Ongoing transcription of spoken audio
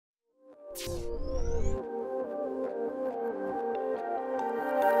Thank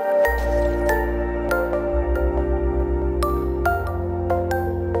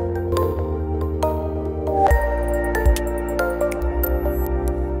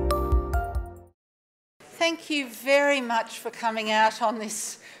you very much for coming out on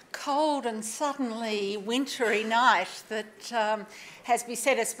this cold and suddenly wintry night that has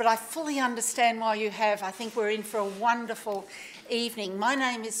beset us, but I fully understand why you have. I think we're in for a wonderful evening. My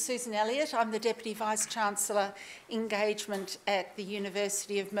name is Susan Elliott. I'm the Deputy Vice-Chancellor Engagement at the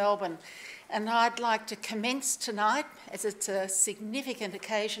University of Melbourne, and I'd like to commence tonight, as it's a significant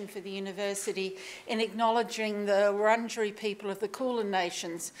occasion for the university, in acknowledging the Wurundjeri people of the Kulin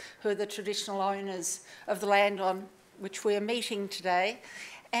Nations, who are the traditional owners of the land on which we are meeting today,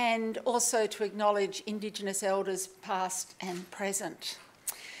 and also to acknowledge Indigenous elders past and present.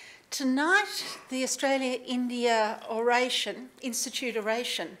 Tonight, the Australia-India Institute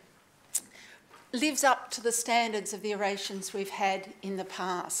Oration lives up to the standards of the orations we've had in the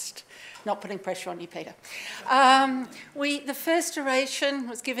past. Not putting pressure on you, Peter. The first oration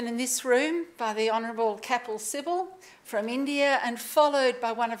was given in this room by the Honourable Kapil Sibal from India, and followed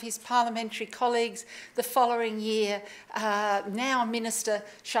by one of his parliamentary colleagues the following year, now Minister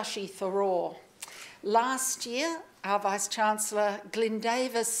Shashi Tharoor. Last year, our Vice-Chancellor Glyn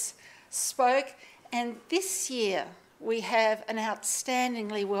Davis spoke, and this year we have an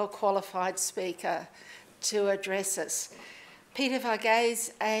outstandingly well-qualified speaker to address us. Peter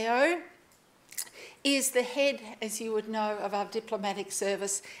Varghese AO is the head, as you would know, of our diplomatic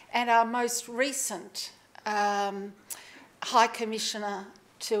service and our most recent High Commissioner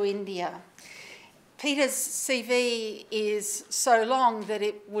to India. Peter's CV is so long that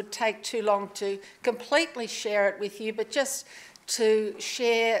it would take too long to completely share it with you, but just to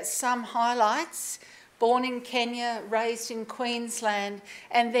share some highlights. Born in Kenya, raised in Queensland,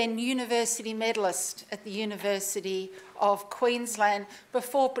 and then university medalist at the University of Queensland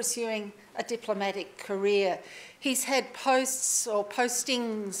before pursuing a diplomatic career. He's had posts or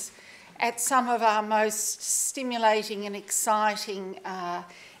postings at some of our most stimulating and exciting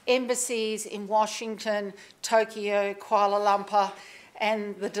embassies in Washington, Tokyo, Kuala Lumpur,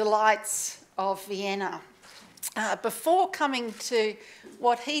 and the delights of Vienna. Before coming to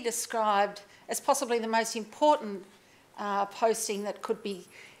what he described as possibly the most important posting that could be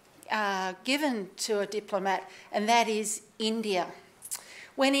given to a diplomat, and that is India.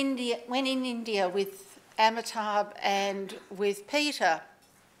 When in India with Amitabh and with Peter,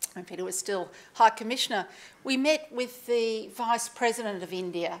 when Peter was still High Commissioner, we met with the Vice President of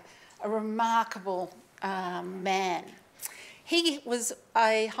India, a remarkable man. He was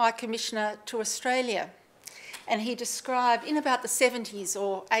a High Commissioner to Australia, and he described, in about the 70s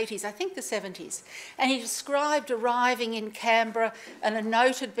or 80s, I think the 70s, and he described arriving in Canberra, and a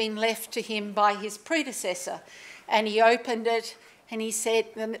note had been left to him by his predecessor, and he opened it, and he said,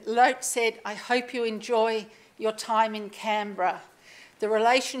 the note said, "I hope you enjoy your time in Canberra. The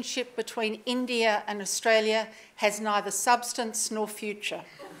relationship between India and Australia has neither substance nor future."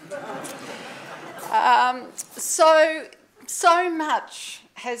 So much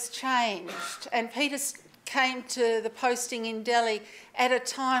has changed, and Peter came to the posting in Delhi at a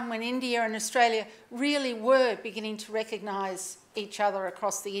time when India and Australia really were beginning to recognise each other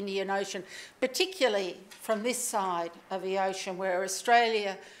across the Indian Ocean, particularly from this side of the ocean, where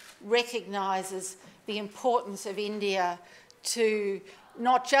Australia recognises the importance of India to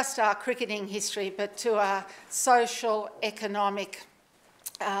not just our cricketing history, but to our social, economic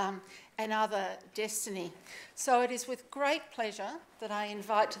and other destiny. So it is with great pleasure that I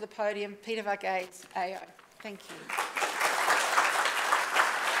invite to the podium Peter Varghese AO. Thank you.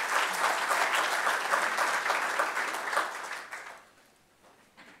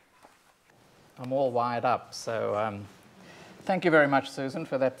 I'm all wired up, so thank you very much, Susan,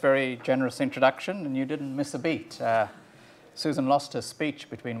 for that very generous introduction, and you didn't miss a beat. Susan lost her speech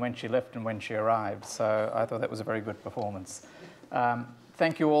between when she left and when she arrived, so I thought that was a very good performance.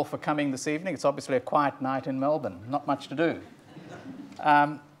 Thank you all for coming this evening. It's obviously a quiet night in Melbourne, not much to do.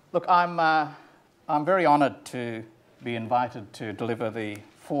 Look, I'm very honoured to be invited to deliver the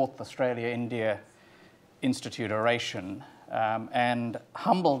 4th Australia-India Institute Oration, and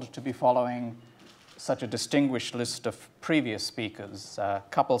humbled to be following such a distinguished list of previous speakers.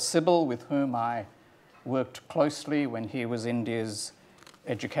 Kapil Sibal, with whom I worked closely when he was India's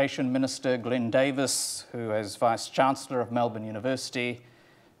Education Minister; Glyn Davis, who as Vice-Chancellor of Melbourne University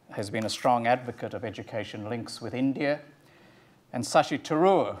has been a strong advocate of education links with India; and Shashi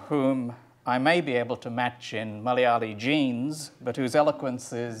Tharoor, whom I may be able to match in Malayali genes, but whose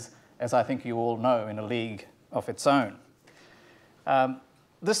eloquence is, as I think you all know, in a league of its own.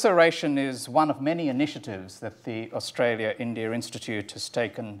 This oration is one of many initiatives that the Australia-India Institute has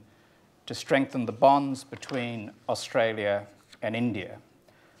taken to strengthen the bonds between Australia and India.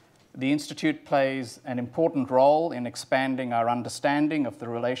 The Institute plays an important role in expanding our understanding of the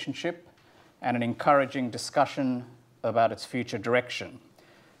relationship and in encouraging discussion about its future direction.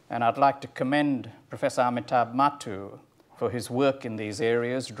 And I'd like to commend Professor Amitabh Mattu for his work in these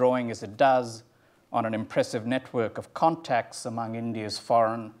areas, drawing as it does on an impressive network of contacts among India's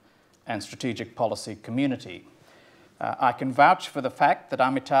foreign and strategic policy community. I can vouch for the fact that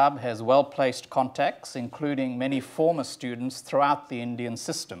Amitabh has well-placed contacts, including many former students throughout the Indian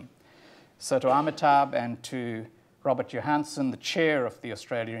system. So to Amitabh and to Robert Johansson, the chair of the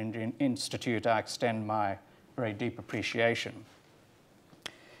Australia-Indian Institute, I extend my very deep appreciation.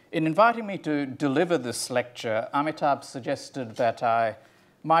 In inviting me to deliver this lecture, Amitabh suggested that I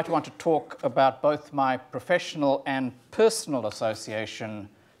might want to talk about both my professional and personal association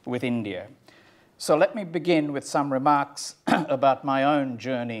with India. So let me begin with some remarks about my own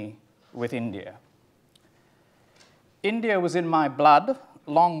journey with India. India was in my blood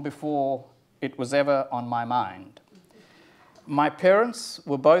long before it was ever on my mind. My parents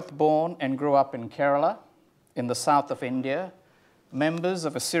were both born and grew up in Kerala, in the south of India, members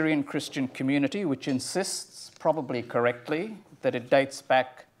of a Syrian Christian community which insists, probably correctly, that it dates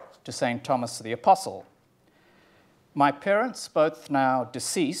back to St. Thomas the Apostle. My parents, both now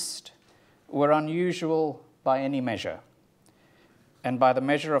deceased, were unusual by any measure, and by the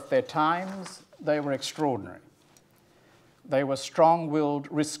measure of their times, they were extraordinary. They were strong-willed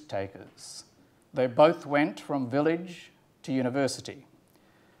risk-takers. They both went from village to university,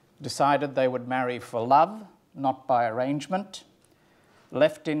 decided they would marry for love, not by arrangement,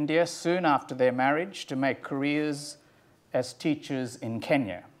 left India soon after their marriage to make careers as teachers in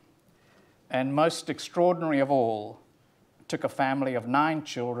Kenya, and most extraordinary of all, took a family of 9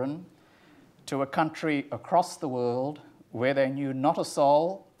 children to a country across the world where they knew not a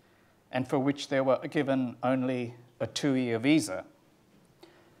soul and for which they were given only a 2-year visa.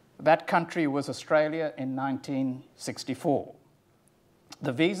 That country was Australia in 1964.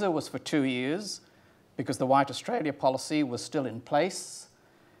 The visa was for 2 years because the White Australia policy was still in place,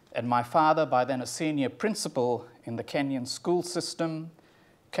 and my father, by then a senior principal in the Kenyan school system,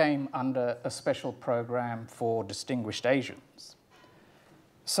 came under a special program for distinguished Asians.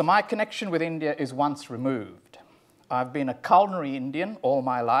 So my connection with India is once removed. I've been a culinary Indian all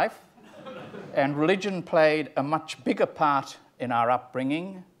my life, and religion played a much bigger part in our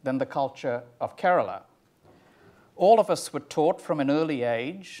upbringing than the culture of Kerala. All of us were taught from an early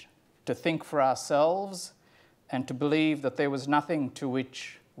age to think for ourselves and to believe that there was nothing to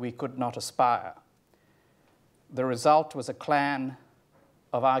which we could not aspire. The result was a clan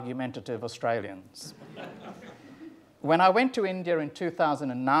of argumentative Australians. When I went to India in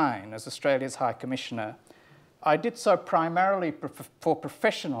 2009 as Australia's High Commissioner, I did so primarily for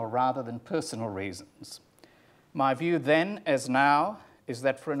professional rather than personal reasons. My view then, as now, is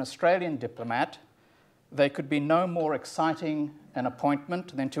that for an Australian diplomat, there could be no more exciting an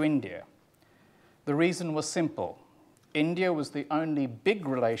appointment than to India. The reason was simple. India was the only big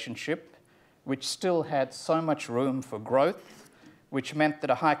relationship which still had so much room for growth, which meant that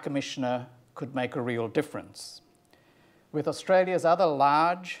a High Commissioner could make a real difference. With Australia's other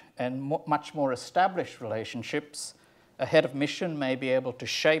large and much more established relationships, a head of mission may be able to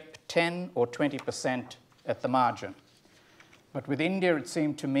shape 10 or 20% at the margin. But with India, it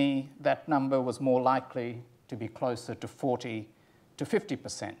seemed to me that number was more likely to be closer to 40 to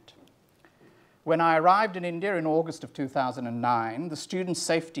 50%. When I arrived in India in August of 2009, the student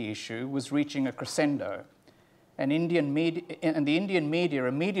safety issue was reaching a crescendo, and the Indian media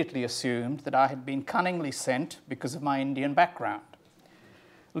immediately assumed that I had been cunningly sent because of my Indian background.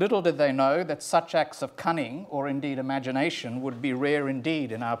 Little did they know that such acts of cunning, or indeed imagination, would be rare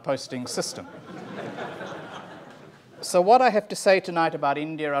indeed in our posting system. So what I have to say tonight about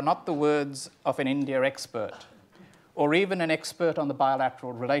India are not the words of an India expert, or even an expert on the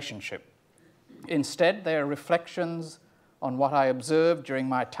bilateral relationship. Instead, they are reflections on what I observed during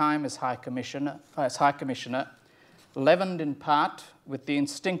my time as High Commissioner, leavened in part with the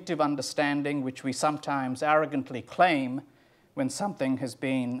instinctive understanding which we sometimes arrogantly claim when something has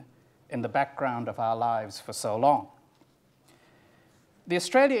been in the background of our lives for so long. The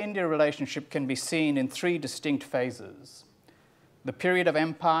Australia-India relationship can be seen in 3 distinct phases: the period of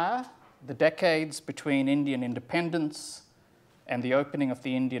empire, the decades between Indian independence and the opening of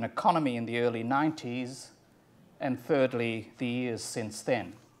the Indian economy in the early 90s, and thirdly, the years since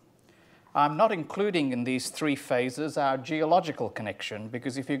then. I'm not including in these 3 phases our geological connection,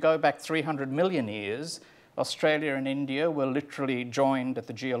 because if you go back 300 million years, Australia and India were literally joined at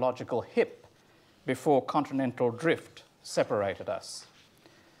the geological hip before continental drift separated us.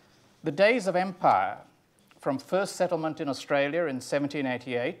 The days of empire, from first settlement in Australia in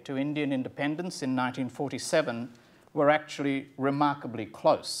 1788 to Indian independence in 1947, were actually remarkably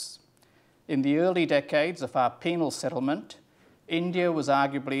close. In the early decades of our penal settlement, India was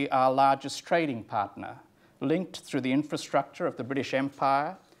arguably our largest trading partner, linked through the infrastructure of the British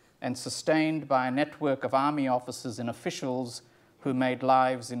Empire and sustained by a network of army officers and officials who made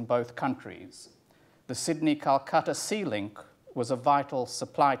lives in both countries. The Sydney-Calcutta Sea Link was a vital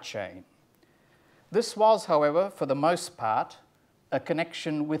supply chain. This was, however, for the most part, a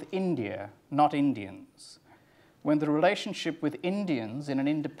connection with India, not Indians. When the relationship with Indians in an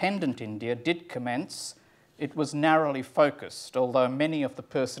independent India did commence, it was narrowly focused, although many of the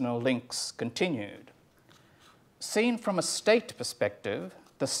personal links continued. Seen from a state perspective,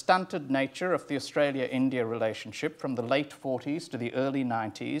 the stunted nature of the Australia-India relationship from the late 40s to the early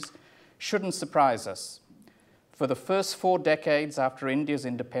 90s shouldn't surprise us. For the first 4 decades after India's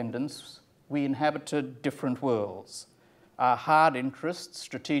independence, we inhabited different worlds. Our hard interests,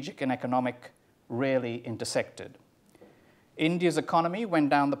 strategic and economic, rarely intersected. India's economy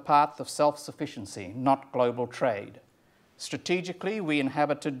went down the path of self-sufficiency, not global trade. Strategically, we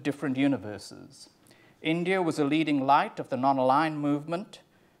inhabited different universes. India was a leading light of the non-aligned movement,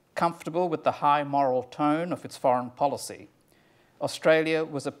 comfortable with the high moral tone of its foreign policy. Australia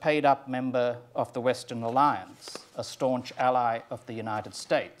was a paid-up member of the Western Alliance, a staunch ally of the United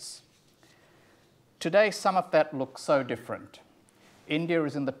States. Today, some of that looks so different. India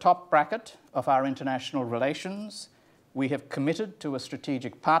is in the top bracket of our international relations. We have committed to a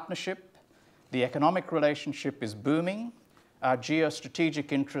strategic partnership. The economic relationship is booming. Our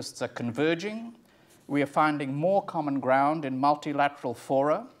geostrategic interests are converging. We are finding more common ground in multilateral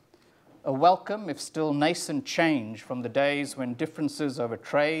fora, a welcome, if still nascent, change from the days when differences over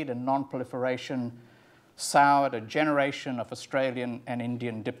trade and non-proliferation soured a generation of Australian and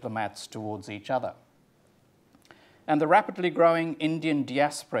Indian diplomats towards each other. And the rapidly growing Indian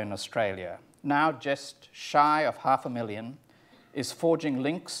diaspora in Australia, now just shy of 500,000, is forging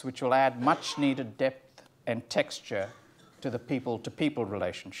links which will add much needed depth and texture to the people-to-people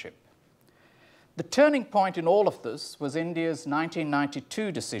relationship. The turning point in all of this was India's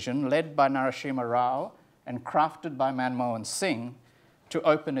 1992 decision, led by Narasimha Rao and crafted by Manmohan Singh, to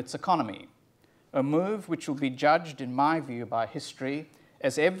open its economy, a move which will be judged, in my view, by history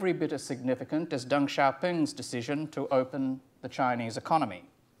as every bit as significant as Deng Xiaoping's decision to open the Chinese economy.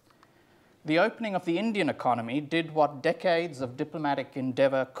 The opening of the Indian economy did what decades of diplomatic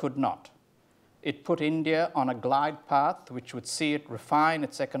endeavour could not. It put India on a glide path which would see it redefine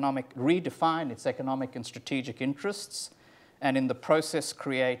its economic and strategic interests, and in the process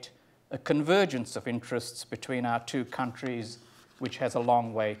create a convergence of interests between our two countries, which has a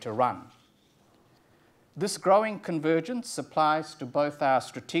long way to run. This growing convergence applies to both our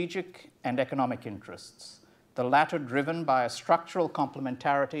strategic and economic interests, the latter driven by a structural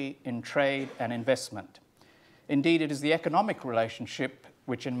complementarity in trade and investment. Indeed, it is the economic relationship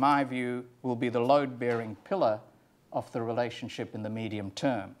which, in my view, will be the load-bearing pillar of the relationship in the medium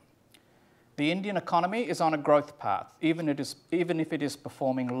term. The Indian economy is on a growth path, even if it is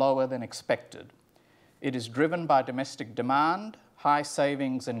performing lower than expected. It is driven by domestic demand, high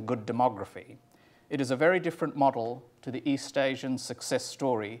savings, and good demography. It is a very different model to the East Asian success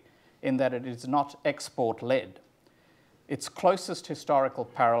story in that it is not export-led. Its closest historical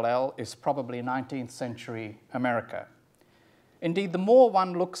parallel is probably 19th century America. Indeed, the more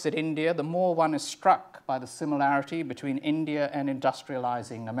one looks at India, the more one is struck by the similarity between India and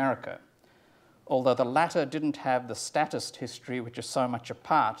industrializing America, although the latter didn't have the statist history which is so much a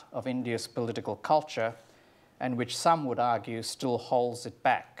part of India's political culture and which some would argue still holds it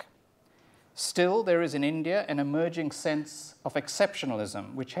back. Still, there is in India an emerging sense of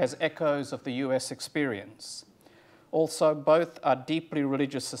exceptionalism which has echoes of the US experience. Also, both are deeply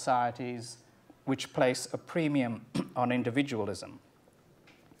religious societies which place a premium on individualism.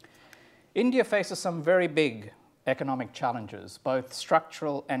 India faces some very big economic challenges, both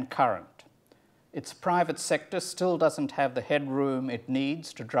structural and current. Its private sector still doesn't have the headroom it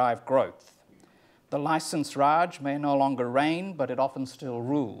needs to drive growth. The license Raj may no longer reign, but it often still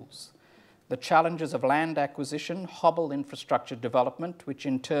rules. The challenges of land acquisition hobble infrastructure development, which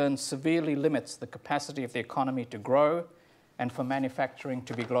in turn severely limits the capacity of the economy to grow and for manufacturing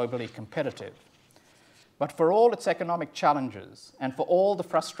to be globally competitive. But for all its economic challenges and for all the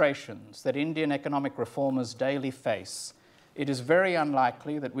frustrations that Indian economic reformers daily face, it is very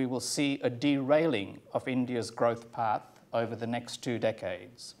unlikely that we will see a derailing of India's growth path over the next 2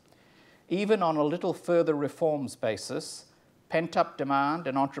 decades. even on a little further reforms basis, pent-up demand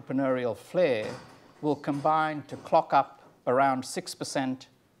and entrepreneurial flair will combine to clock up around 6%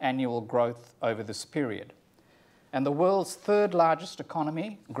 annual growth over this period. And the world's third largest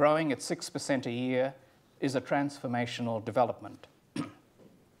economy, growing at 6% a year, is a transformational development.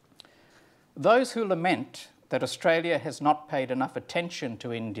 Those who lament that Australia has not paid enough attention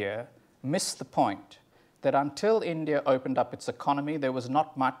to India miss the point that until India opened up its economy, there was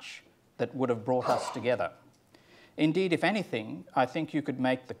not much that would have brought us together. Indeed, if anything, I think you could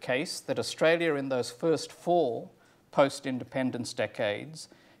make the case that Australia in those first 4 post-independence decades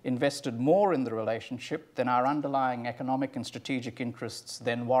invested more in the relationship than our underlying economic and strategic interests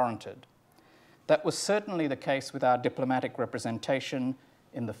then warranted. That was certainly the case with our diplomatic representation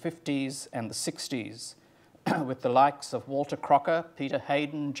in the 50s and the 60s, with the likes of Walter Crocker, Peter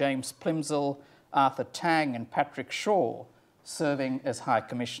Hayden, James Plimsoll, Arthur Tang, and Patrick Shaw serving as High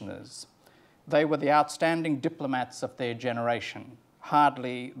Commissioners. They were the outstanding diplomats of their generation,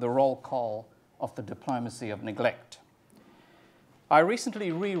 hardly the roll call of the diplomacy of neglect. I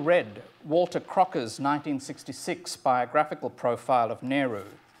recently reread Walter Crocker's 1966 biographical profile of Nehru,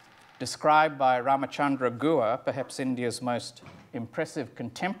 described by Ramachandra Guha, perhaps India's most impressive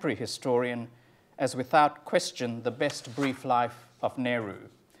contemporary historian, as without question the best brief life of Nehru.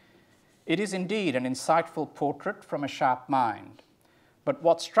 It is indeed an insightful portrait from a sharp mind. But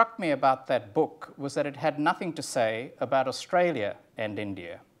what struck me about that book was that it had nothing to say about Australia and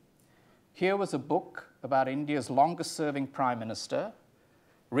India. Here was a book about India's longest-serving Prime Minister,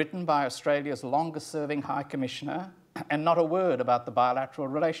 written by Australia's longest-serving High Commissioner, and not a word about the bilateral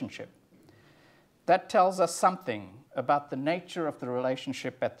relationship. That tells us something about the nature of the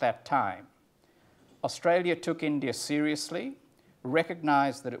relationship at that time. Australia took India seriously,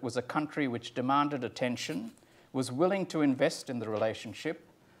 recognized that it was a country which demanded attention, was willing to invest in the relationship,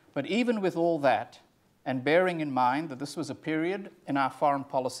 but even with all that, and bearing in mind that this was a period in our foreign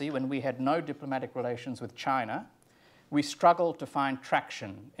policy when we had no diplomatic relations with China, we struggled to find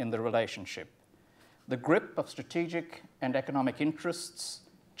traction in the relationship. The grip of strategic and economic interests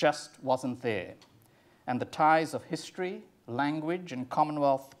just wasn't there, and the ties of history, language, and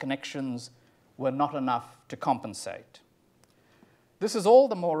Commonwealth connections were not enough to compensate. This is all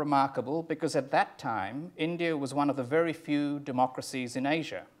the more remarkable because at that time, India was one of the very few democracies in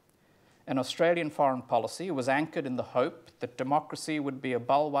Asia, and Australian foreign policy was anchored in the hope that democracy would be a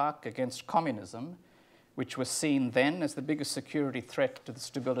bulwark against communism, which was seen then as the biggest security threat to the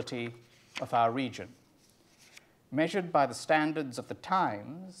stability of our region. Measured by the standards of the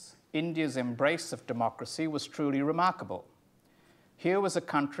times, India's embrace of democracy was truly remarkable. Here was a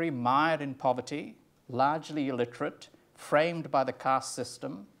country mired in poverty, largely illiterate, framed by the caste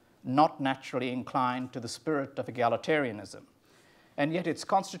system, not naturally inclined to the spirit of egalitarianism. And yet its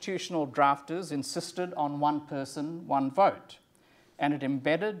constitutional drafters insisted on one person, one vote. And it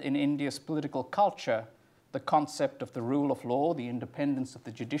embedded in India's political culture the concept of the rule of law, the independence of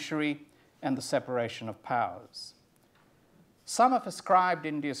the judiciary, and the separation of powers. Some have ascribed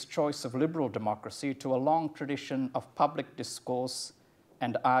India's choice of liberal democracy to a long tradition of public discourse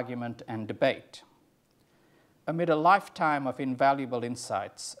and argument and debate. Amid a lifetime of invaluable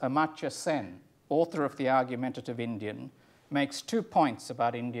insights, Amartya Sen, author of The Argumentative Indian, makes 2 points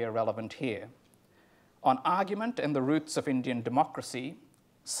about India relevant here. On argument and the roots of Indian democracy,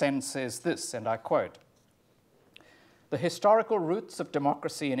 Sen says this, and I quote, "The historical roots of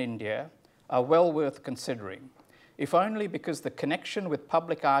democracy in India are well worth considering, if only because the connection with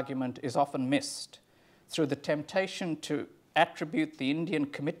public argument is often missed through the temptation to attribute the Indian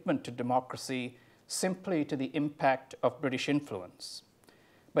commitment to democracy simply to the impact of British influence.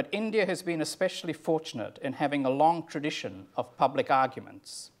 But India has been especially fortunate in having a long tradition of public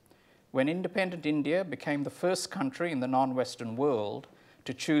arguments. When independent India became the first country in the non-Western world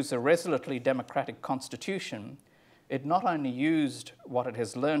to choose a resolutely democratic constitution, it not only used what it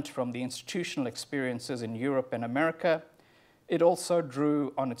has learnt from the institutional experiences in Europe and America, it also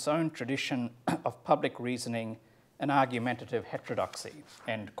drew on its own tradition of public reasoning and argumentative heterodoxy,"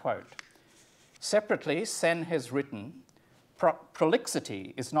 end quote. Separately, Sen has written,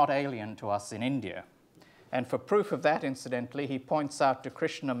 "Prolixity is not alien to us in India." And for proof of that, incidentally, he points out to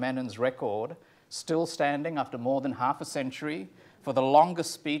Krishna Menon's record, still standing after more than half a century, for the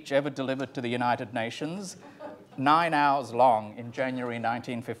longest speech ever delivered to the United Nations, 9 hours long in January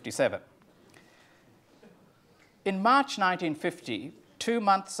 1957. In March 1950, 2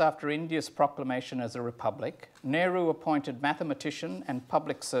 months after India's proclamation as a republic, Nehru appointed mathematician and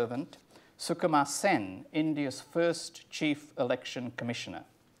public servant Sukumar Sen, India's first Chief Election Commissioner.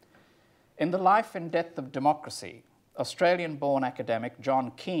 In The Life and Death of Democracy, Australian-born academic John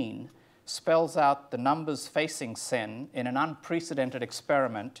Keane spells out the numbers facing Sen in an unprecedented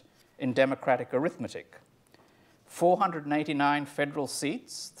experiment in democratic arithmetic. 489 federal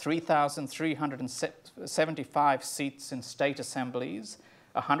seats, 3,375 seats in state assemblies,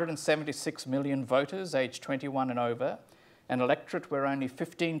 176 million voters aged 21 and over, an electorate where only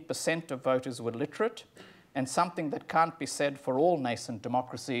 15% of voters were literate, and something that can't be said for all nascent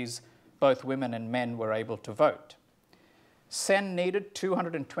democracies, both women and men were able to vote. Sen needed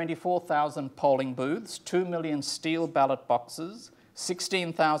 224,000 polling booths, 2 million steel ballot boxes,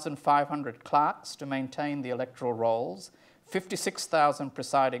 16,500 clerks to maintain the electoral rolls, 56,000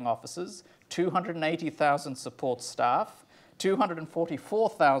 presiding officers, 280,000 support staff,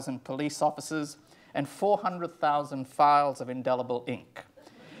 244,000 police officers, and 400,000 files of indelible ink.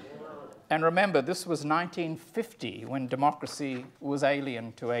 And remember, this was 1950 when democracy was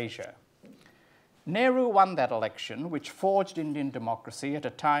alien to Asia. Nehru won that election, which forged Indian democracy at a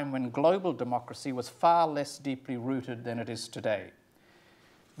time when global democracy was far less deeply rooted than it is today.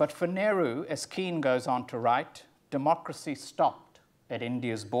 But for Nehru, as Keane goes on to write, democracy stopped at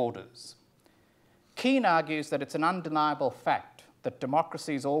India's borders. Keane argues that it's an undeniable fact that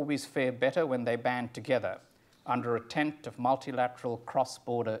democracies always fare better when they band together under a tent of multilateral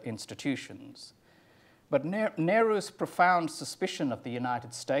cross-border institutions. But Nehru's profound suspicion of the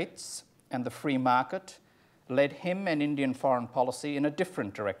United States and the free market led him and Indian foreign policy in a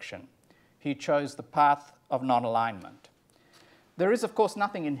different direction. He chose the path of non-alignment. There is, of course,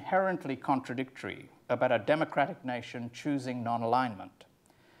 nothing inherently contradictory about a democratic nation choosing non-alignment.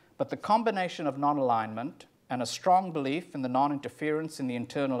 But the combination of non-alignment and a strong belief in the non-interference in the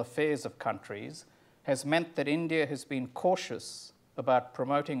internal affairs of countries has meant that India has been cautious about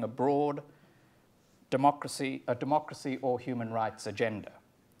promoting a broad democracy or human rights agenda.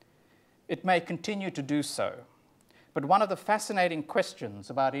 It may continue to do so, but one of the fascinating questions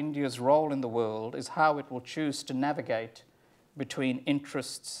about India's role in the world is how it will choose to navigate between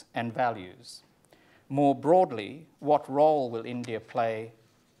interests and values. More broadly, what role will India play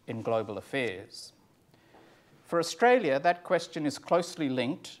in global affairs? For Australia, that question is closely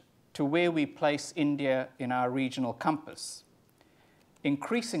linked to where we place India in our regional compass.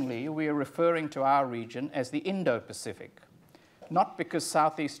 Increasingly, we are referring to our region as the Indo-Pacific, not because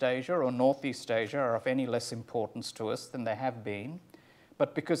Southeast Asia or Northeast Asia are of any less importance to us than they have been,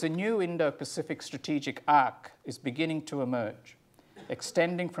 but because a new Indo-Pacific strategic arc is beginning to emerge,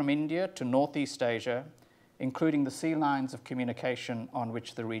 extending from India to Northeast Asia, including the sea lines of communication on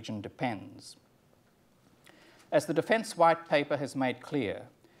which the region depends. As the Defence White Paper has made clear,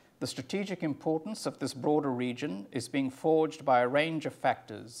 the strategic importance of this broader region is being forged by a range of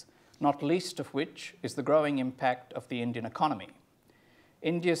factors, not least of which is the growing impact of the Indian economy.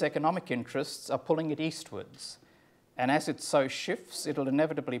 India's economic interests are pulling it eastwards, and as it so shifts, it'll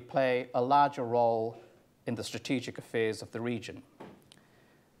inevitably play a larger role in the strategic affairs of the region.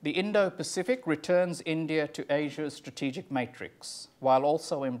 The Indo-Pacific returns India to Asia's strategic matrix, while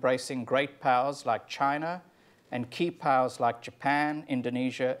also embracing great powers like China and key powers like Japan,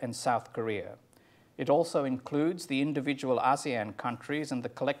 Indonesia, and South Korea. It also includes the individual ASEAN countries and the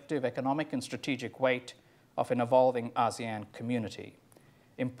collective economic and strategic weight of an evolving ASEAN community.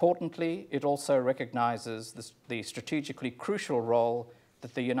 Importantly, it also recognizes the strategically crucial role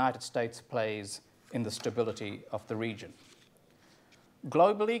that the United States plays in the stability of the region.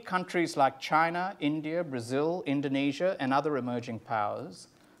 Globally, countries like China, India, Brazil, Indonesia, and other emerging powers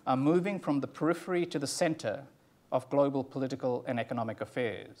are moving from the periphery to the center of global political and economic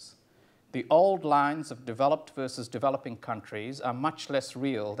affairs. The old lines of developed versus developing countries are much less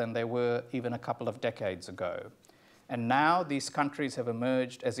real than they were even a couple of decades ago. And now these countries have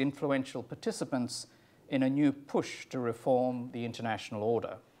emerged as influential participants in a new push to reform the international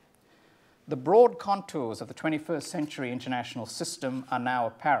order. The broad contours of the 21st century international system are now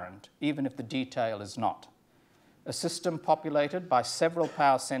apparent, even if the detail is not. A system populated by several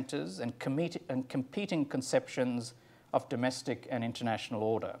power centers and competing conceptions of domestic and international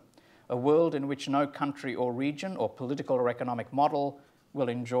order. A world in which no country or region or political or economic model will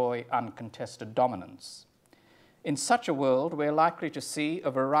enjoy uncontested dominance. In such a world, we're likely to see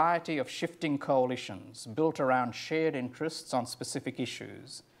a variety of shifting coalitions built around shared interests on specific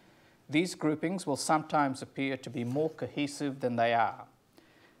issues. These groupings will sometimes appear to be more cohesive than they are.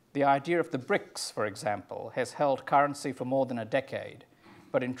 The idea of the BRICS, for example, has held currency for more than a decade,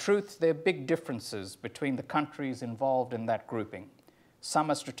 but in truth, there are big differences between the countries involved in that grouping. Some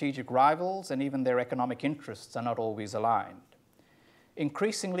are strategic rivals, and even their economic interests are not always aligned.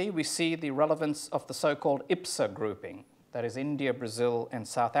 Increasingly, we see the relevance of the so-called IPSA grouping, that is India, Brazil, and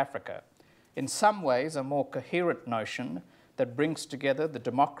South Africa. In some ways, a more coherent notion, that brings together the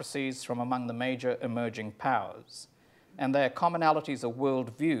democracies from among the major emerging powers, and they are commonalities of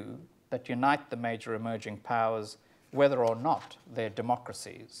worldview that unite the major emerging powers, whether or not they're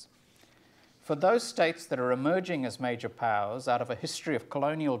democracies. For those states that are emerging as major powers out of a history of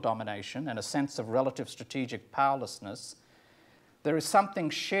colonial domination and a sense of relative strategic powerlessness, there is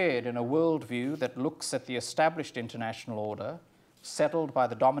something shared in a worldview that looks at the established international order, settled by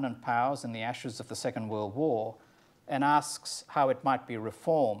the dominant powers in the ashes of the Second World War, and asks how it might be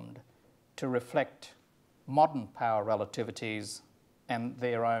reformed to reflect modern power relativities and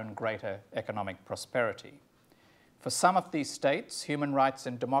their own greater economic prosperity. For some of these states, human rights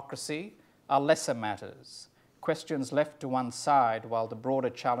and democracy are lesser matters, questions left to one side while the broader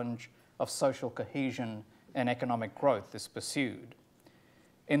challenge of social cohesion and economic growth is pursued.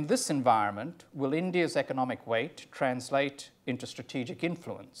 In this environment, will India's economic weight translate into strategic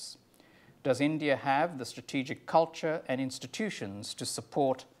influence? Does India have the strategic culture and institutions to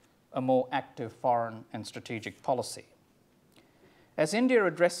support a more active foreign and strategic policy? As India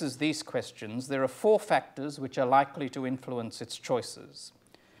addresses these questions, there are 4 factors which are likely to influence its choices.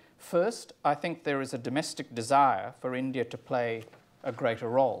 First, I think there is a domestic desire for India to play a greater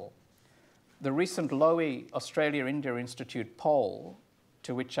role. The recent Lowy Australia-India Institute poll,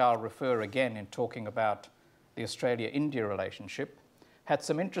 to which I'll refer again in talking about the Australia-India relationship, had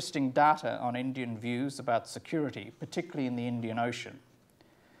some interesting data on Indian views about security, particularly in the Indian Ocean.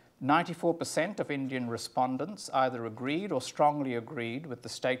 94% of Indian respondents either agreed or strongly agreed with the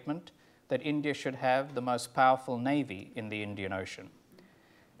statement that India should have the most powerful navy in the Indian Ocean.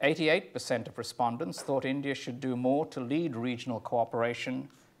 88% of respondents thought India should do more to lead regional cooperation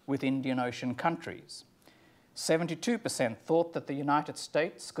with Indian Ocean countries. 72% thought that the United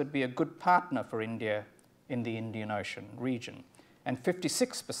States could be a good partner for India in the Indian Ocean region, and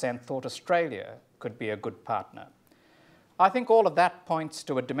 56% thought Australia could be a good partner. I think all of that points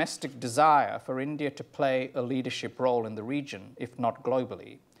to a domestic desire for India to play a leadership role in the region, if not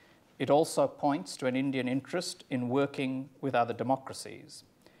globally. It also points to an Indian interest in working with other democracies.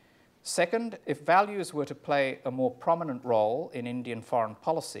 Second, if values were to play a more prominent role in Indian foreign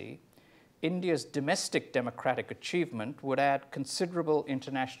policy, India's domestic democratic achievement would add considerable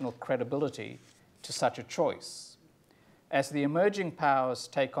international credibility to such a choice. As the emerging powers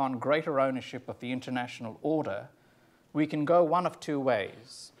take on greater ownership of the international order, we can go one of 2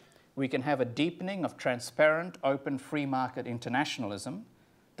 ways. We can have a deepening of transparent, open, free market internationalism,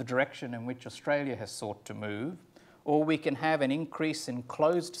 the direction in which Australia has sought to move, or we can have an increase in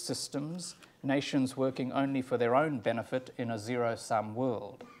closed systems, nations working only for their own benefit in a zero-sum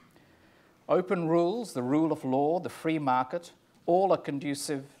world. Open rules, the rule of law, the free market, all are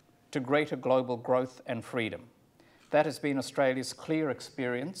conducive to greater global growth and freedom. That has been Australia's clear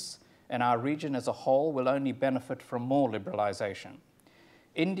experience, and our region as a whole will only benefit from more liberalisation.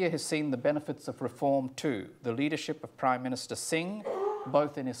 India has seen the benefits of reform too. The leadership of Prime Minister Singh,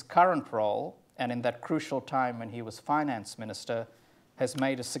 both in his current role and in that crucial time when he was Finance Minister, has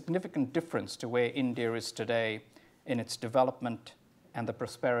made a significant difference to where India is today in its development and the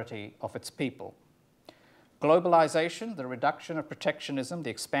prosperity of its people. Globalisation, the reduction of protectionism, the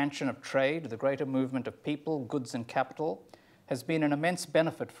expansion of trade, the greater movement of people, goods and capital has been an immense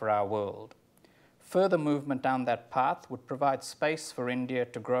benefit for our world. Further movement down that path would provide space for India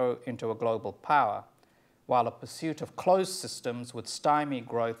to grow into a global power, while a pursuit of closed systems would stymie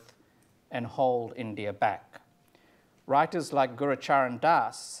growth and hold India back. Writers like Gurucharan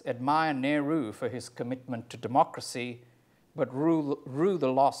Das admire Nehru for his commitment to democracy, but rue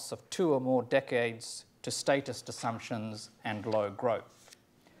the loss of 2 or more decades to statist assumptions and low growth.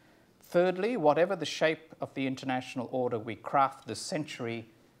 Thirdly, whatever the shape of the international order we craft this century,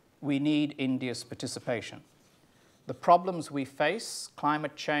 we need India's participation. The problems we face,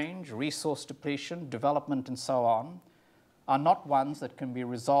 climate change, resource depletion, development, and so on, are not ones that can be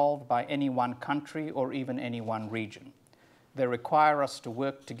resolved by any one country or even any one region. They require us to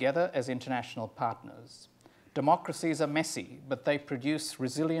work together as international partners. Democracies are messy, but they produce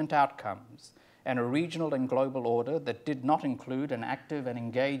resilient outcomes, and a regional and global order that did not include an active and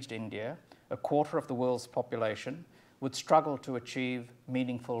engaged India, a quarter of the world's population, would struggle to achieve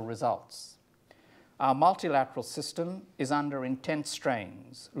meaningful results. Our multilateral system is under intense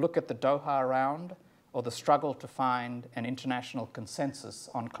strains. Look at the Doha round or the struggle to find an international consensus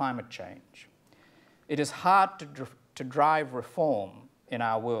on climate change. It is hard to drive reform in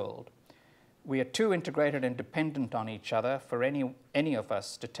our world. We are too integrated and dependent on each other for any of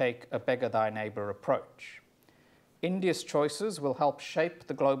us to take a beggar thy neighbour approach. India's choices will help shape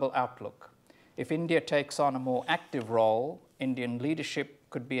the global outlook. If India takes on a more active role, Indian leadership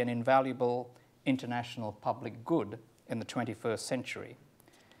could be an invaluable international public good in the 21st century.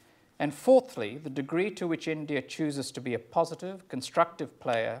 And fourthly, the degree to which India chooses to be a positive, constructive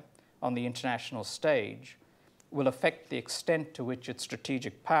player on the international stage will affect the extent to which its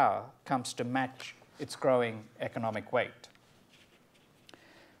strategic power comes to match its growing economic weight.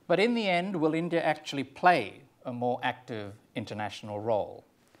 But in the end, will India actually play a more active international role?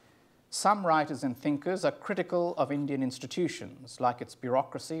 Some writers and thinkers are critical of Indian institutions, like its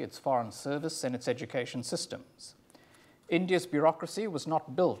bureaucracy, its foreign service, and its education systems. India's bureaucracy was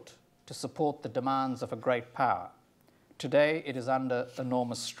not built to support the demands of a great power. Today, it is under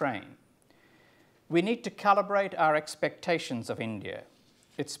enormous strain. We need to calibrate our expectations of India.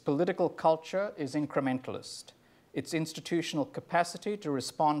 Its political culture is incrementalist. Its institutional capacity to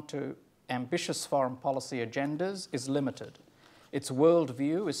respond to ambitious foreign policy agendas is limited. Its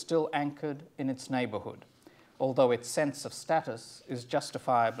worldview is still anchored in its neighbourhood, although its sense of status is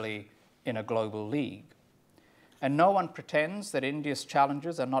justifiably in a global league. And no one pretends that India's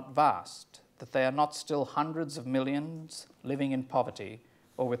challenges are not vast, that they are not still hundreds of millions living in poverty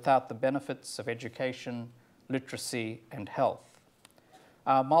or without the benefits of education, literacy, and health.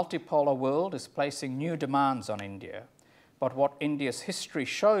 Our multipolar world is placing new demands on India, but what India's history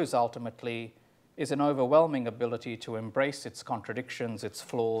shows ultimately is an overwhelming ability to embrace its contradictions, its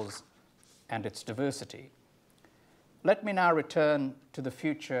flaws, and its diversity. Let me now return to the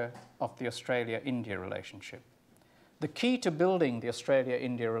future of the Australia-India relationship. The key to building the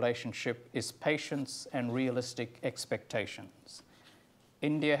Australia-India relationship is patience and realistic expectations.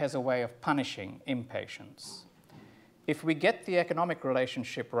 India has a way of punishing impatience. If we get the economic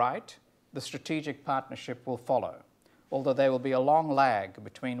relationship right, the strategic partnership will follow, although there will be a long lag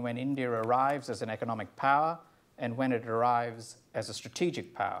between when India arrives as an economic power and when it arrives as a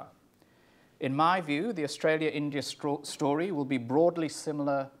strategic power. In my view, the Australia-India story will be broadly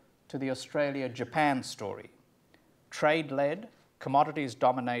similar to the Australia-Japan story. Trade-led,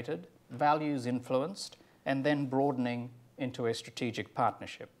 commodities-dominated, values-influenced, and then broadening into a strategic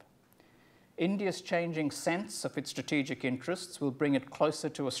partnership. India's changing sense of its strategic interests will bring it closer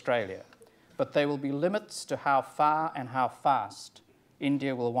to Australia, but there will be limits to how far and how fast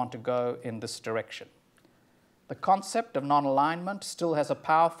India will want to go in this direction. The concept of non-alignment still has a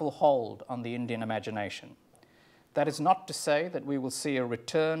powerful hold on the Indian imagination. That is not to say that we will see a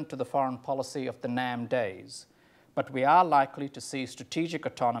return to the foreign policy of the NAM days, but we are likely to see strategic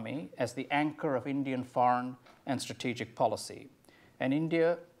autonomy as the anchor of Indian foreign and strategic policy, and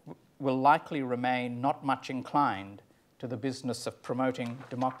India will likely remain not much inclined to the business of promoting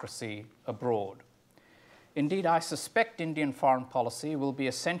democracy abroad. Indeed, I suspect Indian foreign policy will be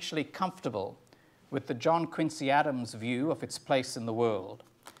essentially comfortable with the John Quincy Adams view of its place in the world,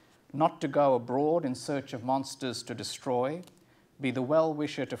 not to go abroad in search of monsters to destroy, be the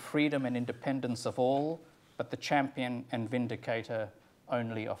well-wisher to freedom and independence of all, but the champion and vindicator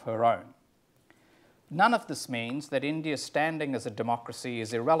only of her own. None of this means that India's standing as a democracy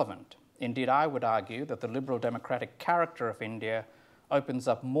is irrelevant. Indeed, I would argue that the liberal democratic character of India opens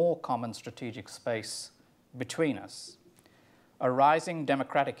up more common strategic space between us. A rising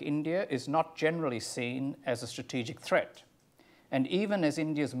democratic India is not generally seen as a strategic threat. And even as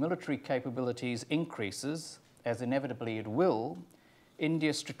India's military capabilities increases, as inevitably it will,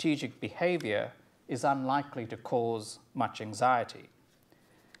 India's strategic behaviour is unlikely to cause much anxiety.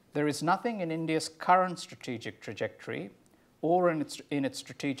 There is nothing in India's current strategic trajectory or in its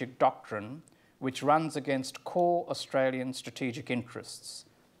strategic doctrine which runs against core Australian strategic interests.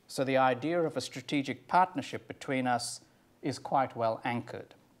 So the idea of a strategic partnership between us is quite well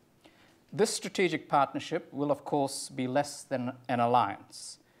anchored. This strategic partnership will, of course, be less than an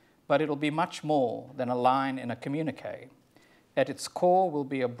alliance, but it'll be much more than a line in a communique. At its core will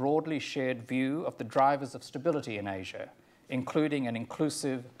be a broadly shared view of the drivers of stability in Asia, including an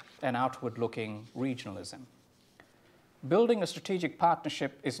inclusive and outward-looking regionalism. Building a strategic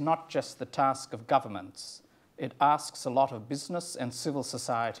partnership is not just the task of governments. It asks a lot of business and civil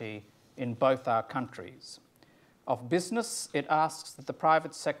society in both our countries. Of business, it asks that the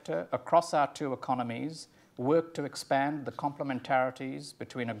private sector across our two economies work to expand the complementarities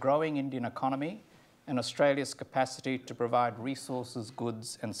between a growing Indian economy and Australia's capacity to provide resources,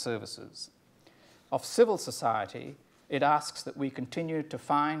 goods, and services. Of civil society, it asks that we continue to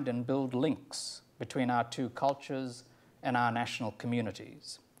find and build links between our two cultures and our national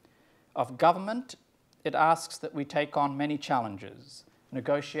communities. Of government, it asks that we take on many challenges,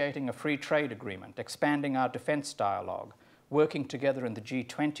 negotiating a free trade agreement, expanding our defence dialogue, working together in the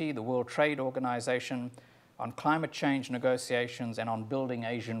G20, the World Trade Organization, on climate change negotiations and on building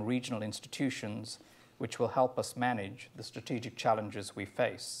Asian regional institutions which will help us manage the strategic challenges we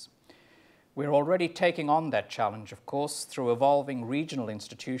face. We're already taking on that challenge, of course, through evolving regional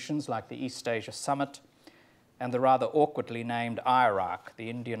institutions like the East Asia Summit and the rather awkwardly named IRAC, the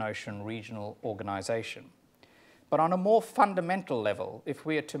Indian Ocean Regional Organization. But on a more fundamental level, if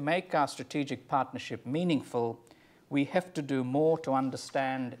we are to make our strategic partnership meaningful, we have to do more to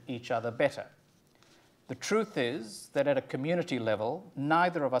understand each other better. The truth is that at a community level,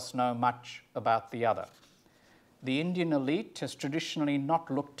 neither of us know much about the other. The Indian elite has traditionally not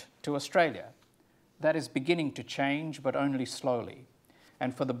looked to Australia. That is beginning to change, but only slowly.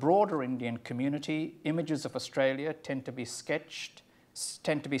 And for the broader Indian community, images of Australia tend to be sketchy,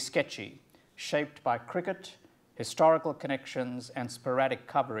 shaped by cricket, historical connections, and sporadic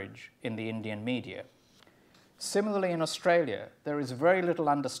coverage in the Indian media. Similarly, in Australia, there is very little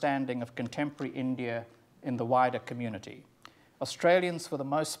understanding of contemporary India in the wider community. Australians, for the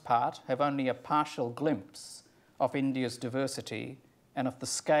most part, have only a partial glimpse of India's diversity and of the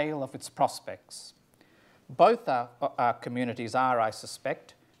scale of its prospects. Both our communities are, I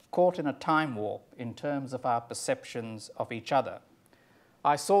suspect, caught in a time warp in terms of our perceptions of each other.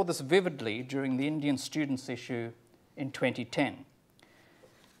 I saw this vividly during the Indian students issue in 2010.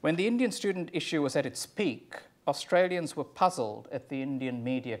 When the Indian student issue was at its peak, Australians were puzzled at the Indian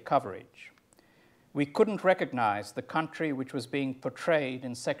media coverage. We couldn't recognize the country which was being portrayed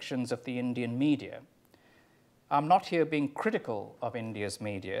in sections of the Indian media. I'm not here being critical of India's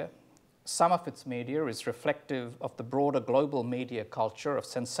media. Some of its media is reflective of the broader global media culture of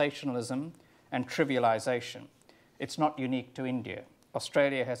sensationalism and trivialization. It's not unique to India.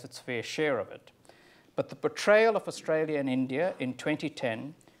 Australia has its fair share of it. But the portrayal of Australia and India in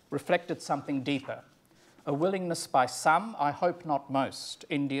 2010 reflected something deeper, a willingness by some, I hope not most,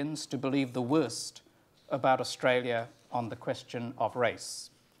 Indians to believe the worst about Australia on the question of race.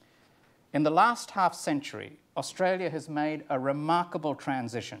 In the last half-century, Australia has made a remarkable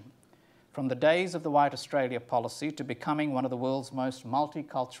transition from the days of the White Australia policy to becoming one of the world's most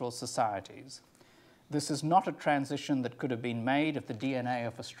multicultural societies. This is not a transition that could have been made if the DNA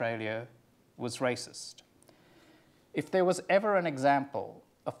of Australia was racist. If there was ever an example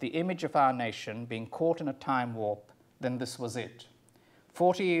of the image of our nation being caught in a time warp, then this was it.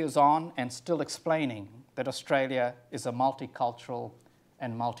 40 years on and still explaining that Australia is a multicultural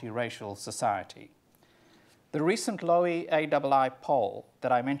and multiracial society. The recent Lowy AII poll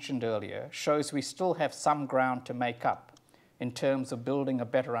that I mentioned earlier shows we still have some ground to make up in terms of building a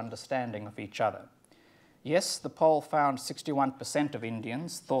better understanding of each other. Yes, the poll found 61% of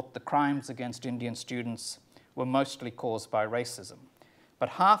Indians thought the crimes against Indian students were mostly caused by racism. But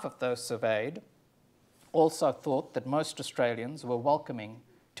half of those surveyed also thought that most Australians were welcoming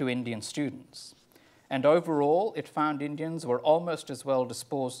to Indian students. And overall, it found Indians were almost as well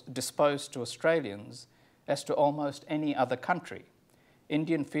disposed to Australians as to almost any other country.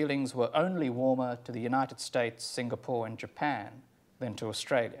 Indian feelings were only warmer to the United States, Singapore, and Japan than to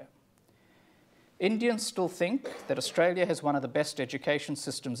Australia. Indians still think that Australia has one of the best education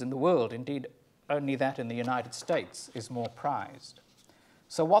systems in the world. Indeed, only that in the United States is more prized.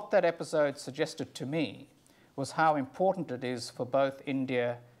 So what that episode suggested to me was how important it is for both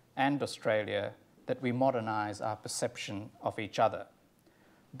India and Australia that we modernize our perception of each other.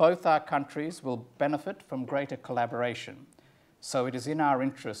 Both our countries will benefit from greater collaboration, so it is in our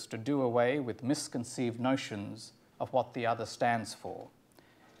interest to do away with misconceived notions of what the other stands for.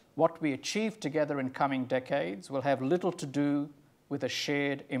 What we achieve together in coming decades will have little to do with a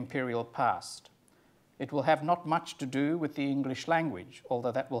shared imperial past. It will have not much to do with the English language,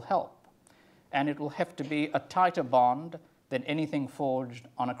 although that will help. And it will have to be a tighter bond than anything forged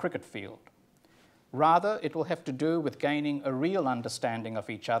on a cricket field. Rather, it will have to do with gaining a real understanding of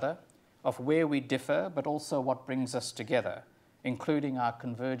each other, of where we differ, but also what brings us together, including our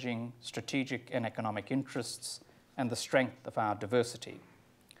converging strategic and economic interests and the strength of our diversity.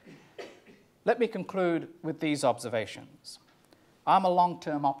 Let me conclude with these observations. I'm a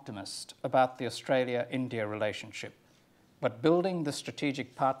long-term optimist about the Australia-India relationship, but building the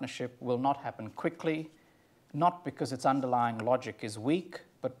strategic partnership will not happen quickly, not because its underlying logic is weak,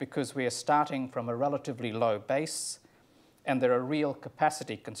 but because we are starting from a relatively low base and there are real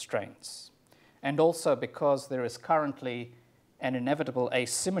capacity constraints, and also because there is currently an inevitable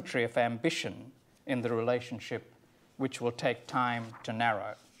asymmetry of ambition in the relationship which will take time to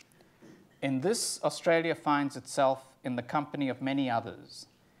narrow. In this, Australia finds itself in the company of many others,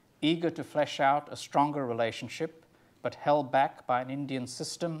 eager to flesh out a stronger relationship, but held back by an Indian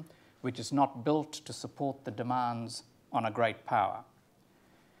system which is not built to support the demands on a great power.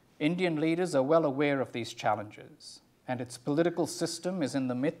 Indian leaders are well aware of these challenges, and its political system is in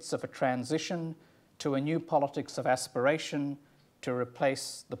the midst of a transition to a new politics of aspiration to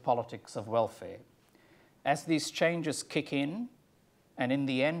replace the politics of welfare. As these changes kick in, and in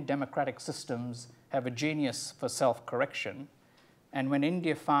the end, democratic systems have a genius for self-correction, and when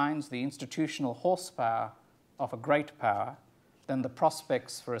India finds the institutional horsepower of a great power, then the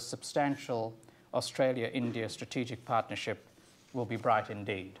prospects for a substantial Australia-India strategic partnership will be bright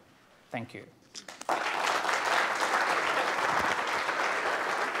indeed. Thank you.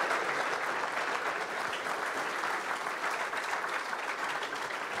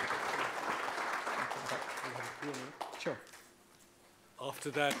 Sure.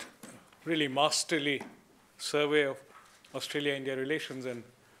 After that really masterly survey of Australia-India relations and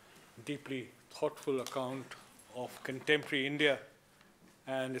deeply thoughtful account of contemporary India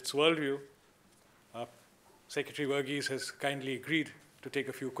and its worldview, Secretary Varghese has kindly agreed to take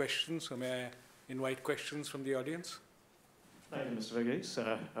a few questions. So may I invite questions from the audience? Thank you, Mr. Varghese.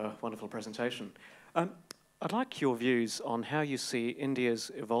 A wonderful presentation. I'd like your views on how you see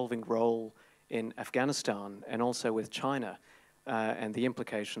India's evolving role in Afghanistan and also with China and the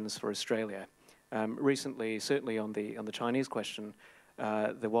implications for Australia. Recently, certainly on the Chinese question,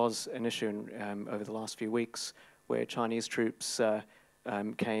 there was an issue over the last few weeks where Chinese troops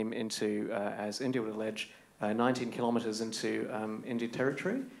came into, as India would allege, 19 kilometers into Indian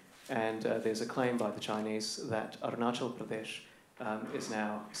territory, and there's a claim by the Chinese that Arunachal Pradesh is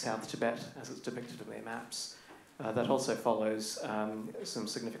now South Tibet, as it's depicted in their maps. That also follows some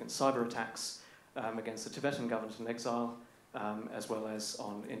significant cyber attacks against the Tibetan government in exile, as well as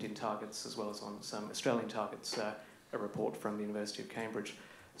on Indian targets, as well as on some Australian targets, a report from the University of Cambridge.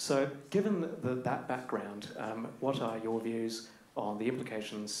 So given that background, what are your views on the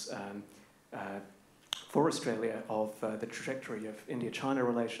implications for Australia of the trajectory of India-China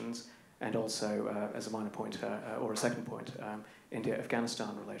relations, and also, as a minor point, or a second point,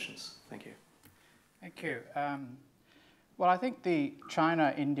 India-Afghanistan relations? Thank you. Thank you. Well, I think the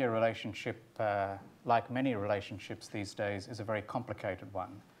China-India relationship, like many relationships these days, is a very complicated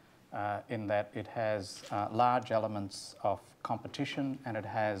one in that it has large elements of competition and it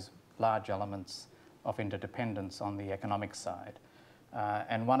has large elements of interdependence on the economic side.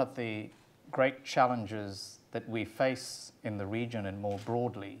 And one of the great challenges that we face in the region and more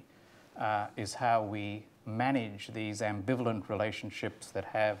broadly is how we manage these ambivalent relationships that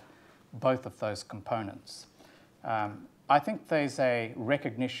have both of those components. I think there's a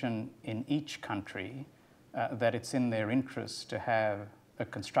recognition in each country that it's in their interest to have a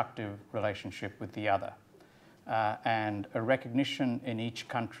constructive relationship with the other, and a recognition in each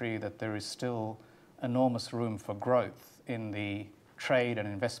country that there is still enormous room for growth in the trade and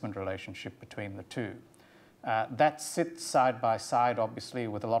investment relationship between the two. That sits side by side, obviously,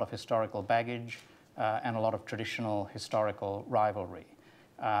 with a lot of historical baggage and a lot of traditional historical rivalry.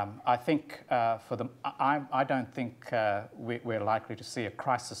 I think I don't think we're likely to see a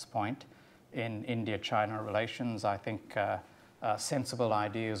crisis point in India-China relations. I think sensible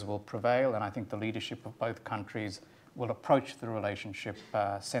ideas will prevail, and I think the leadership of both countries will approach the relationship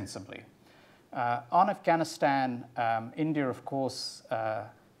sensibly. On Afghanistan, India, of course,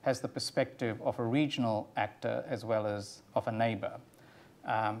 has the perspective of a regional actor as well as of a neighbour.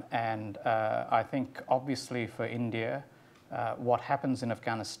 And I think, obviously, for India, what happens in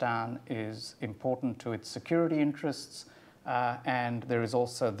Afghanistan is important to its security interests, and there is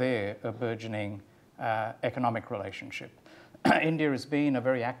also there a burgeoning economic relationship. India has been a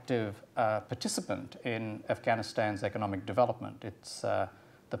very active participant in Afghanistan's economic development. It's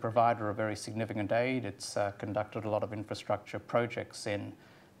the provider of very significant aid. It's conducted a lot of infrastructure projects in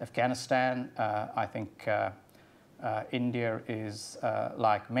Afghanistan. I think India is,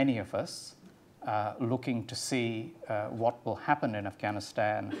 like many of us, looking to see what will happen in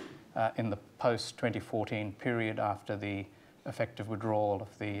Afghanistan in the post-2014 period after the effective withdrawal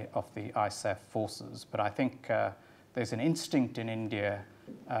of the ISAF forces. But I think there's an instinct in India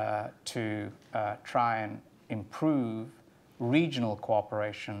to try and improve regional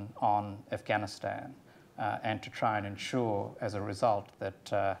cooperation on Afghanistan and to try and ensure, as a result,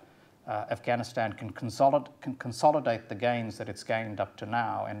 that Afghanistan can consolidate the gains that it's gained up to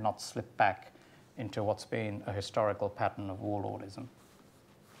now and not slip back into what's been a historical pattern of warlordism.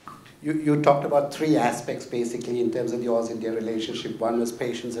 You talked about three aspects, basically, in terms of the Aus-India relationship. One was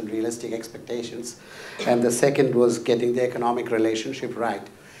patience and realistic expectations, and the second was getting the economic relationship right.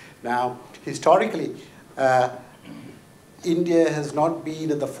 Now, historically, India has not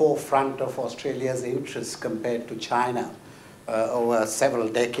been at the forefront of Australia's interests compared to China over several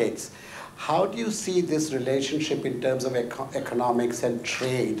decades. How do you see this relationship in terms of economics and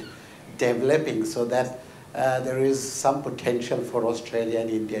trade developing so that there is some potential for Australia and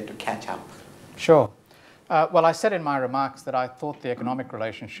India to catch up? Sure. Well, I said in my remarks that I thought the economic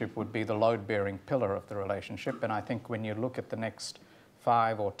relationship would be the load-bearing pillar of the relationship, and I think when you look at the next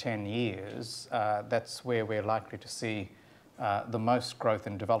 5 or 10 years, that's where we're likely to see the most growth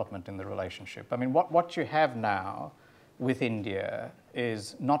and development in the relationship. I mean, what you have now with India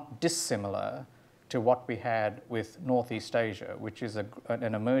is not dissimilar to what we had with Northeast Asia, which is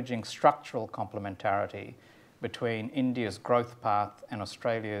an emerging structural complementarity between India's growth path and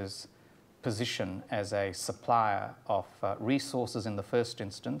Australia's position as a supplier of resources in the first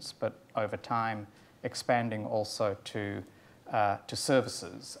instance, but over time expanding also to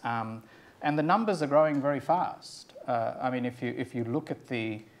services. And the numbers are growing very fast. I mean, if you look at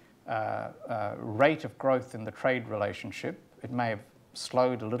the rate of growth in the trade relationship, it may have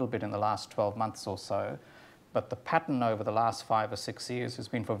slowed a little bit in the last 12 months or so, but the pattern over the last 5 or 6 years has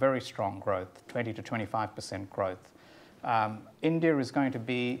been for very strong growth, 20 to 25% growth. India is going to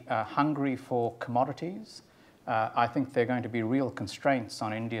be hungry for commodities. I think there are going to be real constraints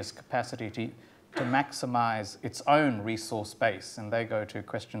on India's capacity to maximize its own resource base, and they go to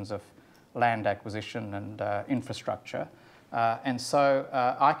questions of land acquisition and infrastructure. And so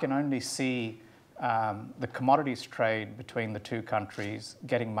I can only see the commodities trade between the two countries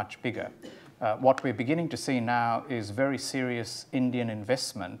getting much bigger. What we're beginning to see now is very serious Indian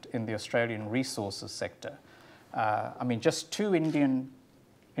investment in the Australian resources sector. I mean, just 2 Indian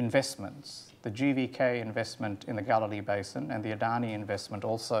investments, the GVK investment in the Galilee Basin and the Adani investment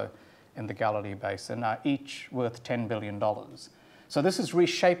also in the Galilee Basin, are each worth $10 billion. So this is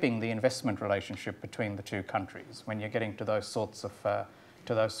reshaping the investment relationship between the two countries when you're getting to those sorts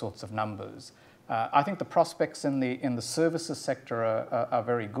of numbers. I think the prospects in the services sector are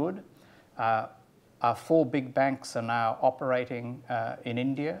very good. Our 4 big banks are now operating in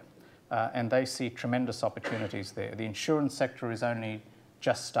India, and they see tremendous opportunities there. The insurance sector is only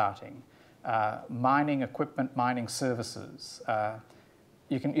just starting. Mining equipment, mining services.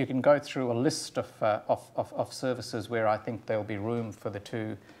 You can go through a list of services where I think there'll be room for the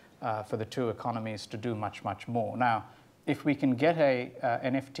two economies to do much more. Now, if we can get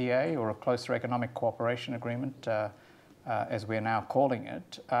an FTA or a closer economic cooperation agreement, as we're now calling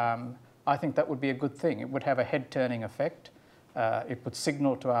it, I think that would be a good thing. It would have a head-turning effect. It would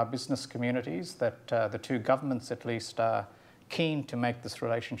signal to our business communities that the two governments at least are keen to make this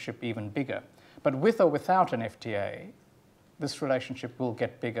relationship even bigger. But with or without an FTA, this relationship will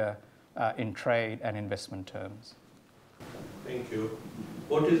get bigger in trade and investment terms. Thank you.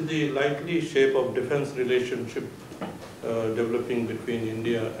 What is the likely shape of defense relationship developing between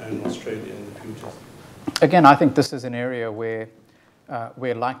India and Australia in the future? Again, I think this is an area where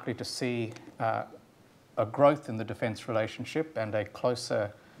we're likely to see a growth in the defence relationship and a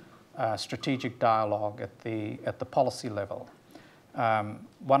closer strategic dialogue at the policy level.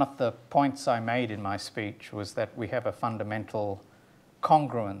 One of the points I made in my speech was that we have a fundamental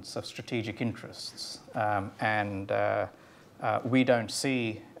congruence of strategic interests, and we don't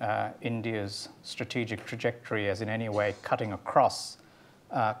see India's strategic trajectory as in any way cutting across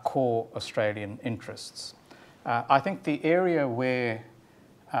core Australian interests. I think the area where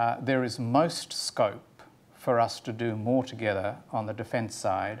there is most scope for us to do more together on the defence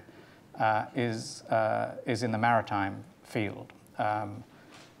side is in the maritime field.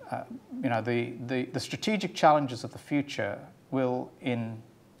 You know, the strategic challenges of the future will, in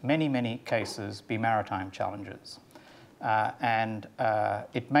many cases, be maritime challenges. And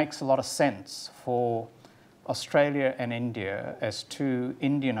it makes a lot of sense for Australia and India as 2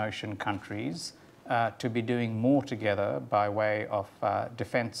 Indian Ocean countries to be doing more together by way of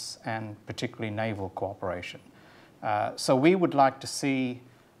defence and particularly naval cooperation. So we would like to see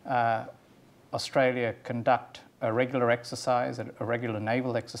Australia conduct a regular exercise, a regular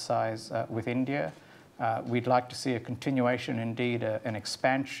naval exercise with India. We'd like to see a continuation, indeed an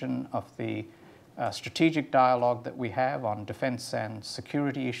expansion of the strategic dialogue that we have on defence and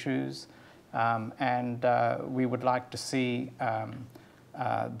security issues. And we would like to see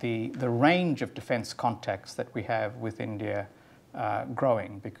the range of defence contacts that we have with India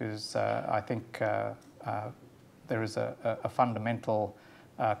growing, because I think there is a fundamental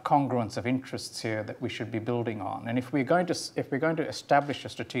congruence of interests here that we should be building on. And if we're going to establish a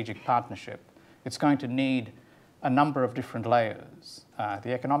strategic partnership, it's going to need a number of different layers.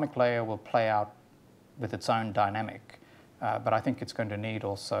 The economic layer will play out with its own dynamic, but I think it's going to need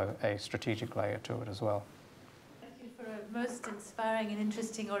also a strategic layer to it as well. Thank you for a most inspiring and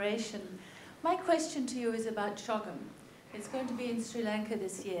interesting oration. My question to you is about CHOGM. It's going to be in Sri Lanka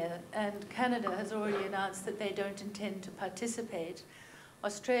this year, and Canada has already announced that they don't intend to participate.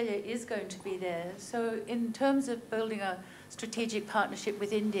 Australia is going to be there. So in terms of building a strategic partnership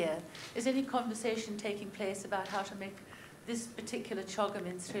with India. Is any conversation taking place about how to make this particular CHOGM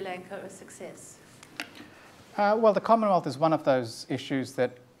in Sri Lanka a success? Well, the Commonwealth is one of those issues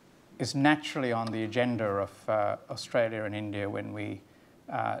that is naturally on the agenda of Australia and India when we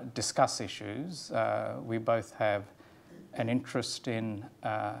discuss issues. We both have an interest in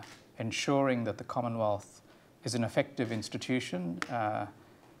ensuring that the Commonwealth is an effective institution.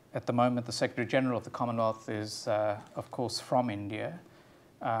 At the moment, the Secretary-General of the Commonwealth is, of course, from India.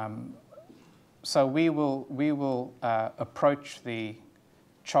 So we will approach the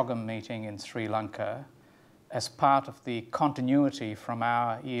CHOGM meeting in Sri Lanka as part of the continuity from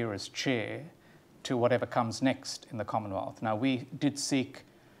our year as chair to whatever comes next in the Commonwealth. Now, we did seek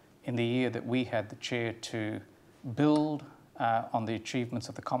in the year that we had the chair to build on the achievements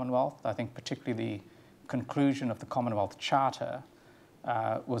of the Commonwealth. I think particularly the conclusion of the Commonwealth Charter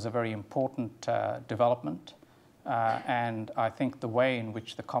was a very important development. And I think the way in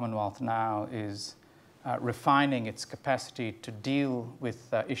which the Commonwealth now is refining its capacity to deal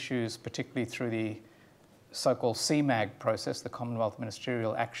with issues, particularly through the so-called CMAG process, the Commonwealth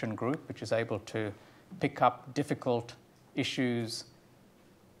Ministerial Action Group, which is able to pick up difficult issues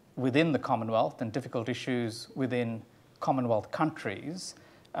within the Commonwealth and difficult issues within Commonwealth countries,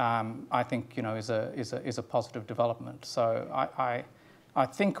 I think is a positive development. So I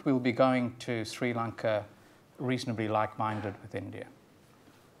think we'll be going to Sri Lanka reasonably like-minded with India.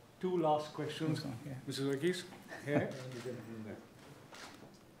 Two last questions, Mrs. Varghese. Here.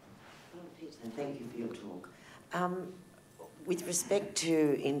 And thank you for your talk. With respect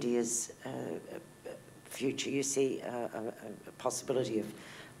to India's future, you see a possibility of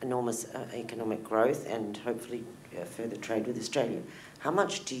enormous economic growth and hopefully further trade with Australia. How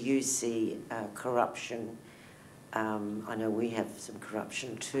much do you see corruption? I know we have some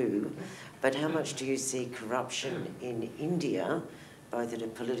corruption too, but how much do you see corruption in India, both at a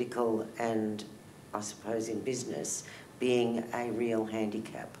political and, I suppose, in business, being a real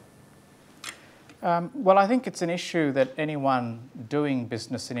handicap? Well, I think it's an issue that anyone doing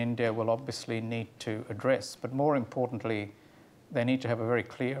business in India will obviously need to address, but more importantly, they need to have a very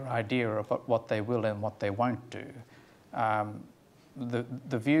clear idea about what they will and what they won't do.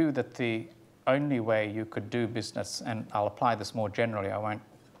 The view that the only way you could do business, and I'll apply this more generally, I won't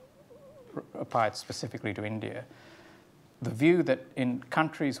apply it specifically to India, the view that in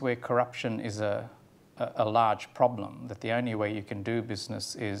countries where corruption is a large problem, that the only way you can do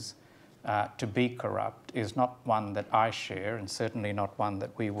business is to be corrupt, is not one that I share, and certainly not one that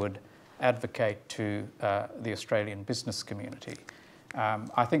we would advocate to the Australian business community.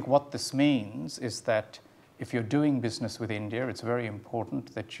 I think what this means is that if you're doing business with India, it's very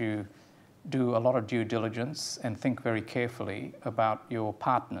important that you do a lot of due diligence and think very carefully about your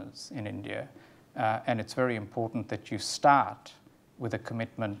partners in India. And it's very important that you start with a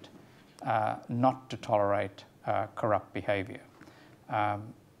commitment not to tolerate corrupt behaviour.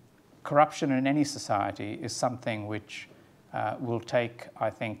 Corruption in any society is something which will take, I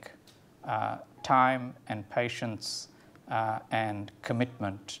think, time and patience and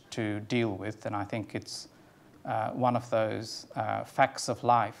commitment to deal with, and I think it's one of those facts of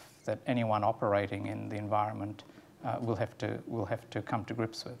life that anyone operating in the environment will have to come to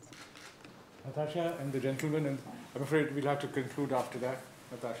grips with. Natasha and the gentleman, and I'm afraid we'll have to conclude after that.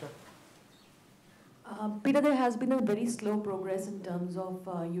 Natasha. Peter, there has been a very slow progress in terms of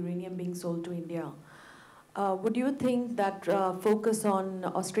uranium being sold to India. Would you think that focus on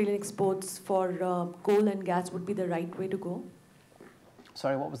Australian exports for coal and gas would be the right way to go?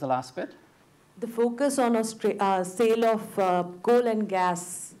 Sorry, what was the last bit? The focus on sale of coal and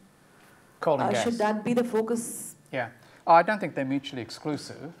gas. Coal and gas. Should that be the focus? Yeah. Oh, I don't think they're mutually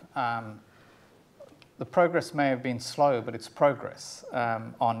exclusive. The progress may have been slow, but it's progress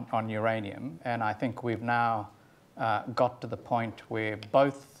on uranium. And I think we've now got to the point where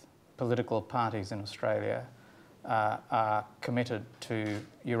both political parties in Australia are committed to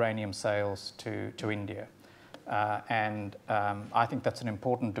uranium sales to India. And I think that's an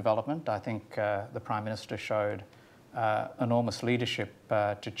important development. I think the Prime Minister showed enormous leadership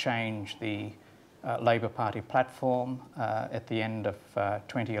to change the Labor Party platform at the end of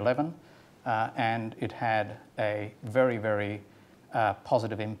 2011. And it had a very, very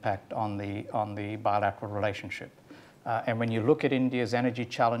positive impact on the bilateral relationship. And when you look at India's energy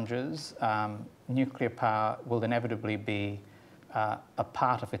challenges, nuclear power will inevitably be a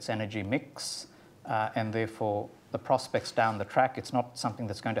part of its energy mix, and therefore the prospects down the track, it's not something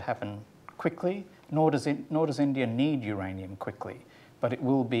that's going to happen quickly, nor does India need uranium quickly, but it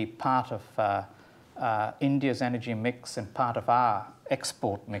will be part of India's energy mix and part of our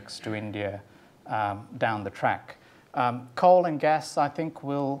export mix to India down the track. Coal and gas, I think,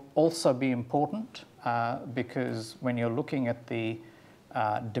 will also be important because when you're looking at the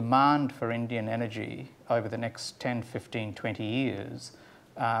demand for Indian energy over the next 10, 15, 20 years,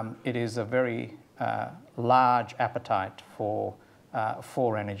 it is a very large appetite for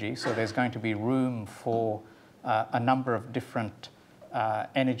energy. So there's going to be room for a number of different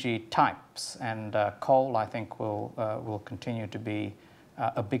energy types, and coal, I think, will continue to be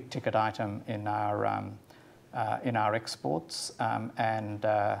a big ticket item in our exports, and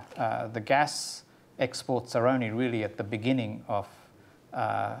the gas exports are only really at the beginning of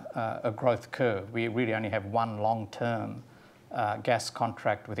a growth curve. We really only have one long-term gas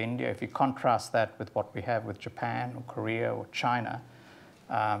contract with India. If you contrast that with what we have with Japan or Korea or China,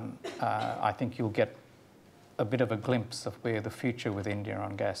 I think you'll get a bit of a glimpse of where the future with India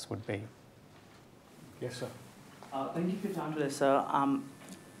on gas would be. Yes, sir. Thank you for your time today, sir.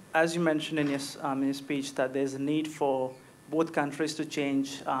 As you mentioned in your speech, that there's a need for both countries to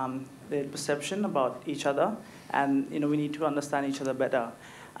change their perception about each other, and we need to understand each other better.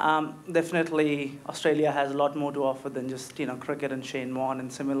 Definitely, Australia has a lot more to offer than just cricket and Shane Warne,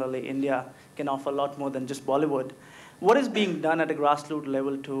 and similarly, India can offer a lot more than just Bollywood. What is being done at a grassroots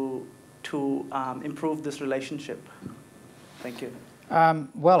level to improve this relationship? Thank you.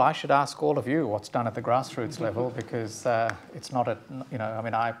 Well, I should ask all of you what's done at the grassroots level, because it's not at, I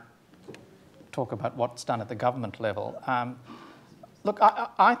mean, I talk about what's done at the government level. Look,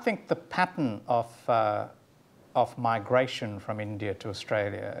 I think the pattern of migration from India to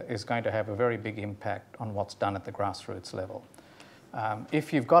Australia is going to have a very big impact on what's done at the grassroots level.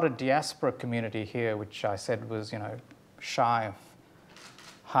 If you've got a diaspora community here, which I said was, shy of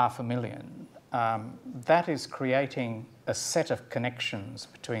 500,000, that is creating a set of connections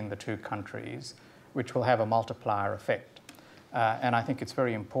between the two countries, which will have a multiplier effect. And I think it's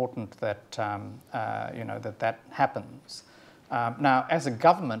very important that that happens. Now, as a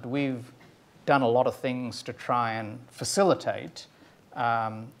government, we've done a lot of things to try and facilitate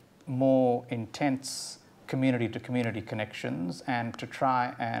more intense community-to-community connections, and to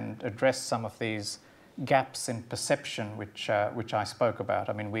try and address some of these gaps in perception which I spoke about.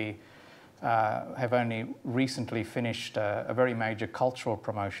 I mean, we have only recently finished a very major cultural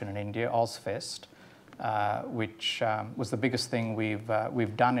promotion in India, Ozfest, which was the biggest thing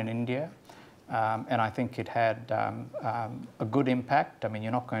we've done in India, and I think it had a good impact. I mean,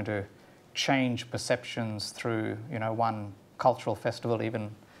 you're not going to change perceptions through one cultural festival,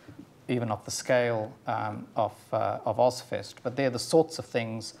 even of the scale of Ozfest, but they're the sorts of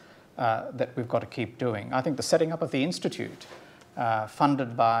things that we've got to keep doing. I think the setting up of the institute,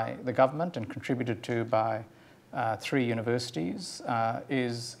 funded by the government and contributed to by 3 universities,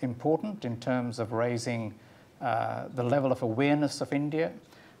 is important in terms of raising the level of awareness of India.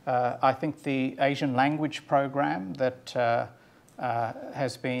 I think the Asian language program that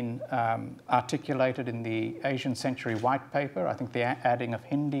has been articulated in the Asian Century White Paper, I think the adding of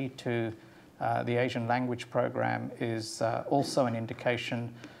Hindi to the Asian language program is also an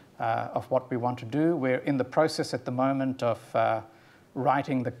indication of what we want to do. We're in the process at the moment of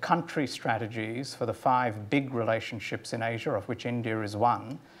writing the country strategies for the 5 big relationships in Asia, of which India is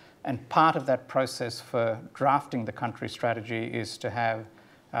one. And part of that process for drafting the country strategy is to have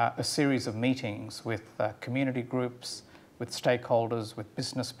a series of meetings with community groups, with stakeholders, with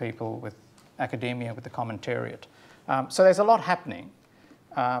business people, with academia, with the commentariat. So there's a lot happening,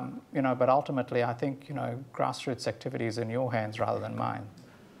 but ultimately I think, grassroots activities are in your hands rather than mine.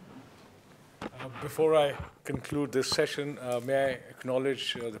 Before I conclude this session, may I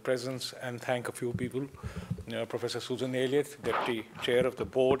acknowledge the presence and thank a few people. Professor Susan Elliott, Deputy Chair of the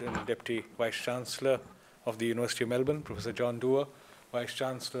Board and Deputy Vice-Chancellor of the University of Melbourne, Professor John Dewar,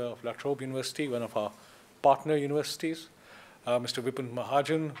 Vice-Chancellor of La Trobe University, one of our partner universities, Mr. Vipin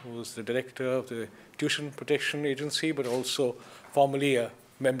Mahajan, who is the Director of the Tuition Protection Agency, but also formerly a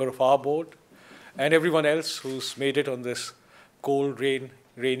member of our board, and everyone else who's made it on this cold,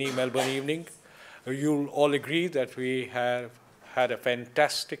 rainy Melbourne evening. You'll all agree that we have had a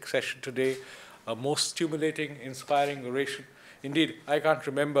fantastic session today, a most stimulating, inspiring oration. Indeed, I can't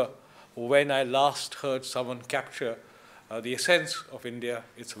remember when I last heard someone capture the essence of India,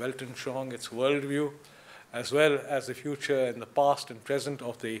 its Weltanschauung, its worldview, as well as the future and the past and present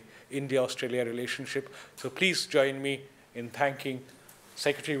of the India-Australia relationship. So please join me in thanking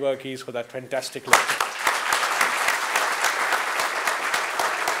Secretary Varghese for that fantastic lecture.